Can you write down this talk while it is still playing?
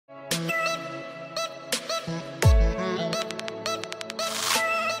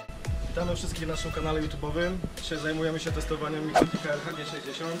Witamy wszystkich na naszym kanale YouTube'owym. Dzisiaj zajmujemy się testowaniem Mikrotika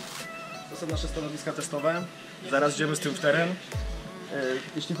LHG60. To są nasze stanowiska testowe. Zaraz idziemy z tym w teren.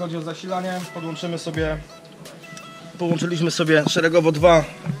 Jeśli chodzi o zasilanie, połączyliśmy sobie szeregowo dwa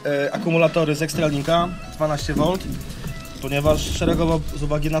akumulatory z Extralinka 12V, ponieważ szeregowo z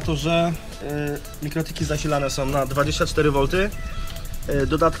uwagi na to, że mikrotiki zasilane są na 24V.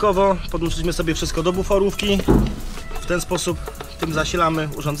 Dodatkowo podłączyliśmy sobie wszystko do buforówki. W ten sposób tym zasilamy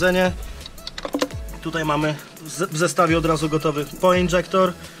urządzenie. Tutaj mamy w zestawie od razu gotowy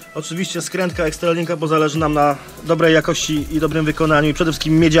po-injektor. Oczywiście skrętka Extralinka, bo zależy nam na dobrej jakości i dobrym wykonaniu i przede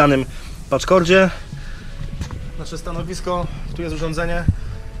wszystkim miedzianym patchcordzie. Nasze stanowisko, tu jest urządzenie.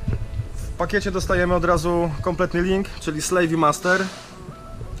 W pakiecie dostajemy od razu kompletny link, czyli slave i master.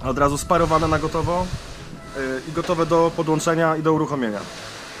 Od razu sparowane na gotowo i gotowe do podłączenia i do uruchomienia.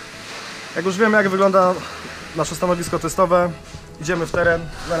 Jak już wiemy, jak wygląda nasze stanowisko testowe, idziemy w teren,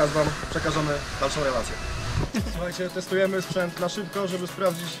 zaraz Wam przekażemy dalszą relację. Słuchajcie, testujemy sprzęt na szybko, żeby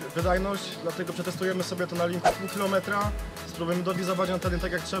sprawdzić wydajność, dlatego przetestujemy sobie to na linku pół kilometra. Spróbujemy dowizować anteny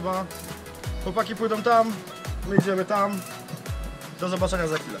tak jak trzeba. Chłopaki pójdą tam, my idziemy tam. Do zobaczenia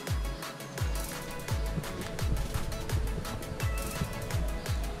za chwilę.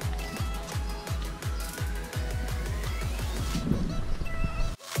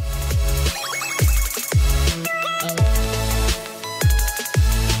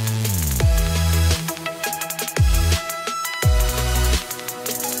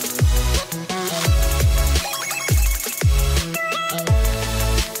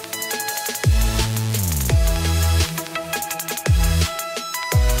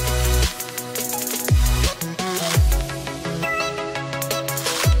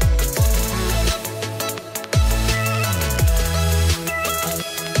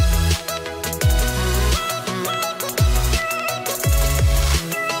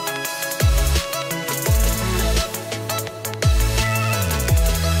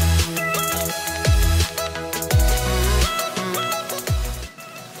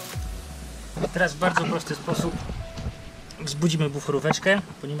 Teraz w bardzo prosty sposób wzbudzimy buforóweczkę,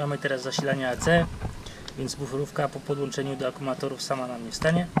 bo nie mamy teraz zasilania AC, więc buforówka po podłączeniu do akumulatorów sama nam nie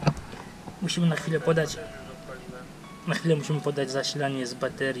wstanie. Musimy na chwilę podać zasilanie z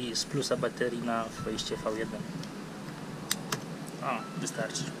baterii, z plusa baterii na wejście V1. O,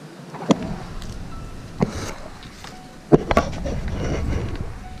 wystarczy.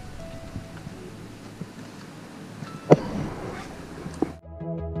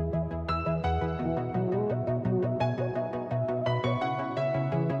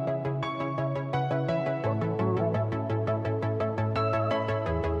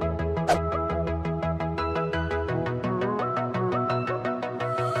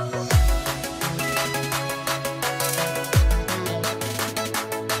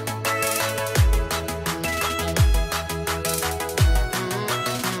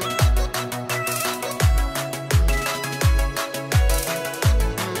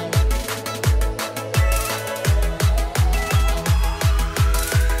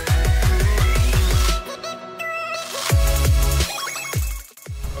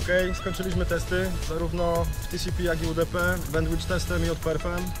 Ok, skończyliśmy testy, zarówno w TCP, jak i UDP, bandwidth testem i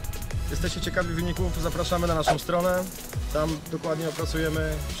odperfem. Jesteście ciekawi wyników, zapraszamy na naszą stronę. Tam dokładnie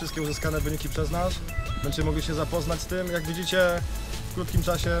opracujemy wszystkie uzyskane wyniki przez nas. Będziecie mogli się zapoznać z tym. Jak widzicie, w krótkim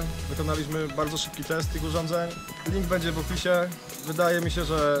czasie wykonaliśmy bardzo szybki test tych urządzeń. Link będzie w opisie. Wydaje mi się,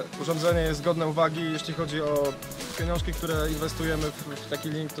 że urządzenie jest godne uwagi. Jeśli chodzi o pieniążki, które inwestujemy w taki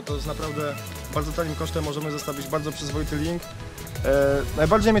link, to jest naprawdę bardzo tanim kosztem możemy zostawić bardzo przyzwoity link.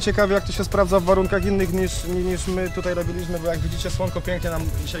 Najbardziej mnie ciekawi, jak to się sprawdza w warunkach innych niż my tutaj robiliśmy, bo jak widzicie, słonko pięknie nam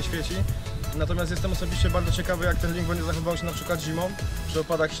dzisiaj świeci. Natomiast jestem osobiście bardzo ciekawy, jak ten link będzie zachowywał się na przykład zimą, przy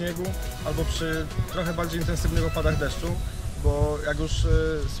opadach śniegu albo przy trochę bardziej intensywnych opadach deszczu, bo jak już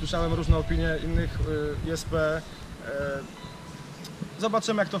słyszałem różne opinie innych ISP,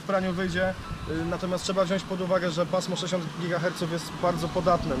 zobaczymy, jak to w praniu wyjdzie. Natomiast trzeba wziąć pod uwagę, że pasmo 60 GHz jest bardzo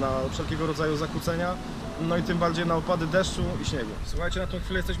podatne na wszelkiego rodzaju zakłócenia, no i tym bardziej na opady deszczu i śniegu. Słuchajcie, na tą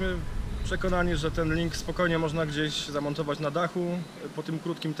chwilę jesteśmy przekonani, że ten link spokojnie można gdzieś zamontować na dachu. Po tym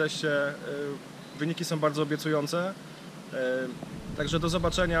krótkim teście wyniki są bardzo obiecujące. Także do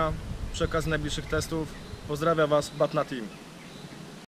zobaczenia przy okazji najbliższych testów. Pozdrawiam Was, Batna Team.